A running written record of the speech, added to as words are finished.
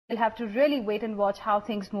We'll have to really wait and watch how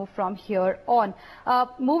things move from here on.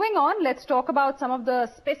 Moving on, let's talk about some of the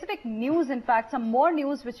specific news. In fact, some more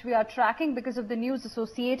news which we are tracking because of the news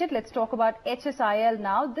associated. Let's talk about HSIL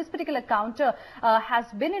now. This particular counter has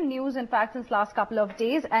been in news, in fact, since last couple of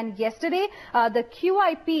days. And yesterday, the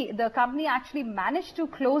QIP, the company actually managed to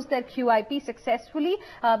close their QIP successfully.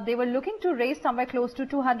 They were looking to raise somewhere close to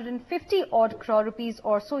 250 odd crore rupees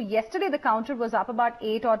or so. Yesterday, the counter was up about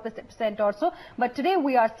 8% or so. But today,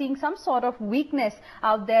 we are seeing some sort of weakness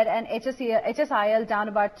out there, and HSIL down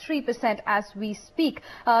about 3% as we speak.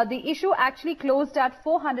 The issue actually closed at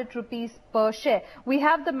 400 rupees per share. We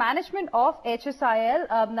have the management of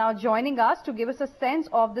HSIL now joining us to give us a sense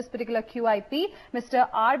of this particular QIP. Mr.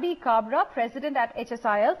 R.B. Kabra, President at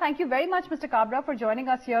HSIL. Thank you very much, Mr. Kabra, for joining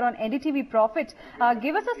us here on NDTV Profit.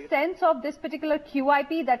 Give us a sense of this particular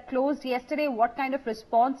QIP that closed yesterday. What kind of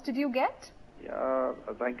response did you get?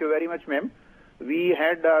 Thank you very much, ma'am. We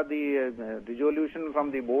had the resolution from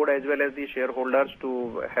the board as well as the shareholders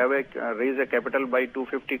to have raise a capital by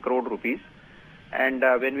 250 crore rupees. And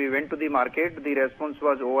when we went to the market, the response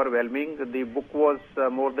was overwhelming. The book was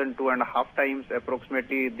more than 2.5 times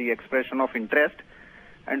approximately the expression of interest.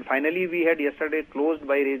 And finally, we had yesterday closed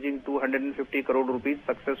by raising 250 crore rupees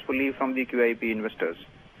successfully from the QIP investors.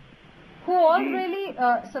 Who all really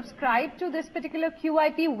subscribed to this particular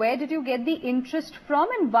QIP? Where did you get the interest from,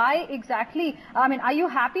 and why exactly? I mean, are you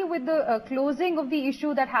happy with the closing of the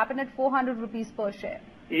issue that happened at 400 rupees per share?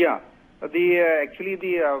 Yeah. Actually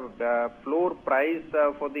the floor price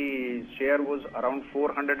for the share was around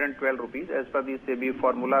 412 rupees as per the SEBI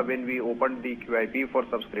formula when we opened the QIP for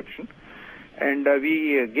subscription. And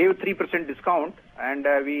we gave 3% discount, and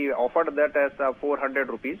we offered that as 400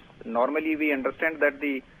 rupees. Normally we understand that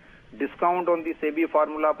the discount on the SEBI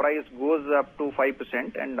formula price goes up to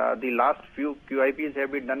 5%, and the last few QIPs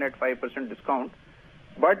have been done at 5% discount.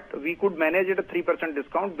 But we could manage it at 3%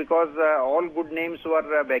 discount because all good names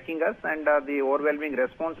were backing us, and the overwhelming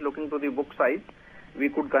response looking to the book size, we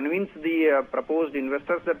could convince the proposed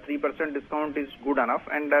investors that 3% discount is good enough,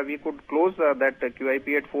 and we could close that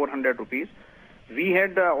QIP at 400 rupees. We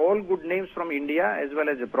had all good names from India as well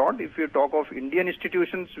as abroad. If you talk of Indian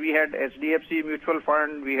institutions, we had HDFC Mutual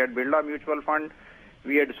Fund, we had Birla Mutual Fund,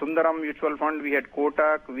 we had Sundaram Mutual Fund, we had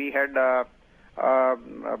Kotak, we had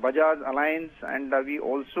Bajaj Alliance, and we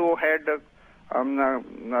also had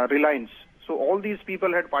Reliance. So all these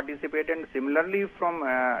people had participated, and similarly from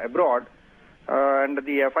abroad, and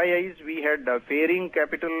the FIIs, we had Fairing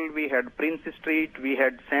Capital, we had Prince Street, we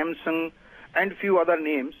had Samsung, and few other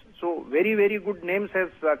names. So very, very good names has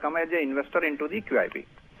come as an investor into the QIP.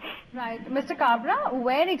 Right. Mr. Kabra,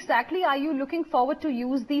 where exactly are you looking forward to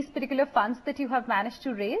use these particular funds that you have managed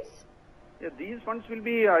to raise? Yeah, these funds will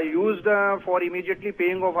be used for immediately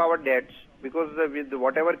paying off our debts, because with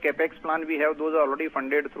whatever capex plan we have, those are already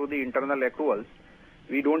funded through the internal accruals.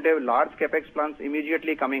 We don't have large capex plans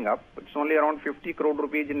immediately coming up. It's only around 50 crore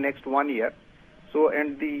rupees in next 1 year. So,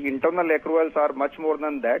 and the internal accruals are much more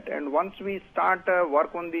than that. And once we start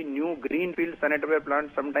work on the new greenfield sanitaryware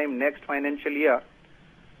plant sometime next financial year,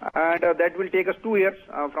 and that will take us 2 years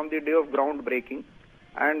from the day of groundbreaking.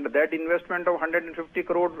 And that investment of 150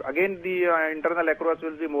 crore, again the internal accruals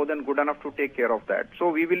will be more than good enough to take care of that. So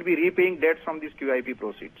we will be repaying debts from these QIP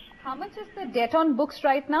proceeds. How much is the debt on books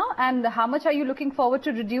right now, and how much are you looking forward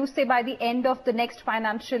to reduce, say, by the end of the next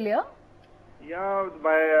financial year? Yeah,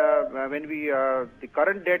 by when we the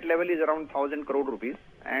current debt level is around 1,000 crore rupees,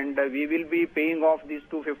 and we will be paying off these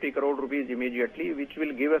 250 crore rupees immediately, which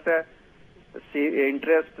will give us a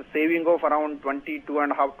interest saving of around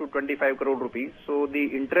 22.5 to 25 crore rupees. So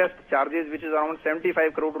the interest charges, which is around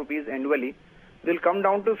 75 crore rupees annually, will come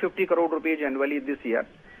down to 50 crore rupees annually this year.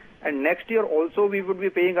 And next year also we would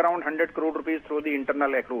be paying around 100 crore rupees through the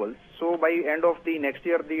internal accruals. So by end of the next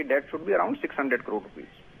year, the debt should be around 600 crore rupees.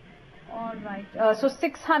 All right. So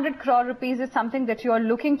 600 crore rupees is something that you are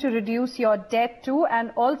looking to reduce your debt to.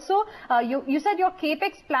 And also, you said your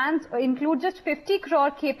capex plans include just 50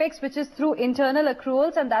 crore capex, which is through internal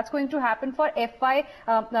accruals, and that's going to happen for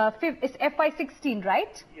FY16,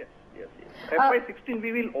 right? Yes. FY16,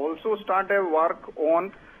 we will also start a work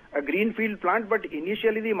on a greenfield plant, but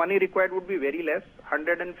initially the money required would be very less.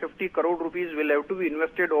 150 crore rupees will have to be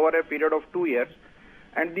invested over a period of 2 years.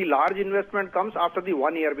 And the large investment comes after the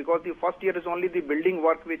 1 year, because the first year is only the building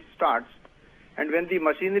work which starts. And when the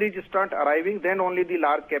machinery start arriving, then only the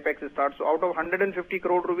large capex starts. So out of 150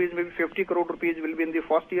 crore rupees, maybe 50 crore rupees will be in the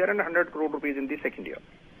first year and 100 crore rupees in the second year.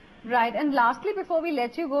 Right. And lastly, before we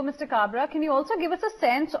let you go, Mr. Kabra, can you also give us a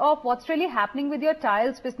sense of what's really happening with your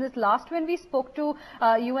tiles business? Last when we spoke to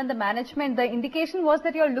you and the management, the indication was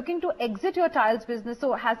that you're looking to exit your tiles business.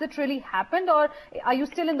 So has it really happened, or are you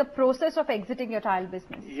still in the process of exiting your tile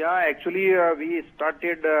business? Yeah, actually we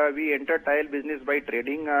entered tile business by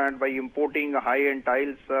trading and by importing high-end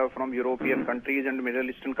tiles from European countries and Middle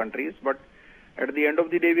Eastern countries. But at the end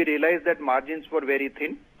of the day, we realized that margins were very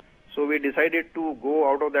thin. So we decided to go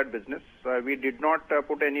out of that business. We did not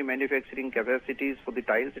put any manufacturing capacities for the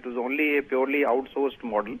tiles. It was only a purely outsourced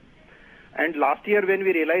model. And last year when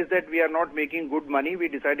we realized that we are not making good money, we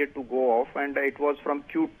decided to go off. And it was from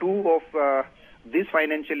Q2 of this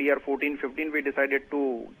financial year, 14-15, we decided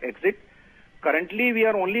to exit. Currently, we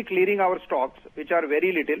are only clearing our stocks, which are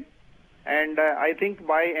very little. And I think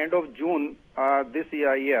by end of June this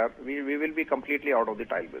year, we will be completely out of the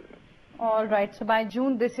tile business. All right. So by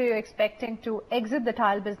June this year, you're expecting to exit the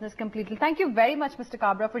tile business completely. Thank you very much, Mr.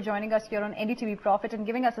 Kabra, for joining us here on NDTV Profit and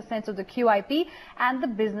giving us a sense of the QIP and the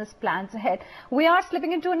business plans ahead. We are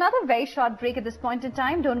slipping into another very short break at this point in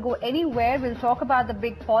time. Don't go anywhere. We'll talk about the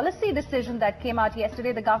big policy decision that came out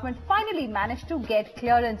yesterday. The government finally managed to get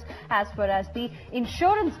clearance as far as the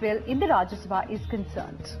insurance bill in the Rajya Sabha is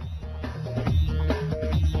concerned.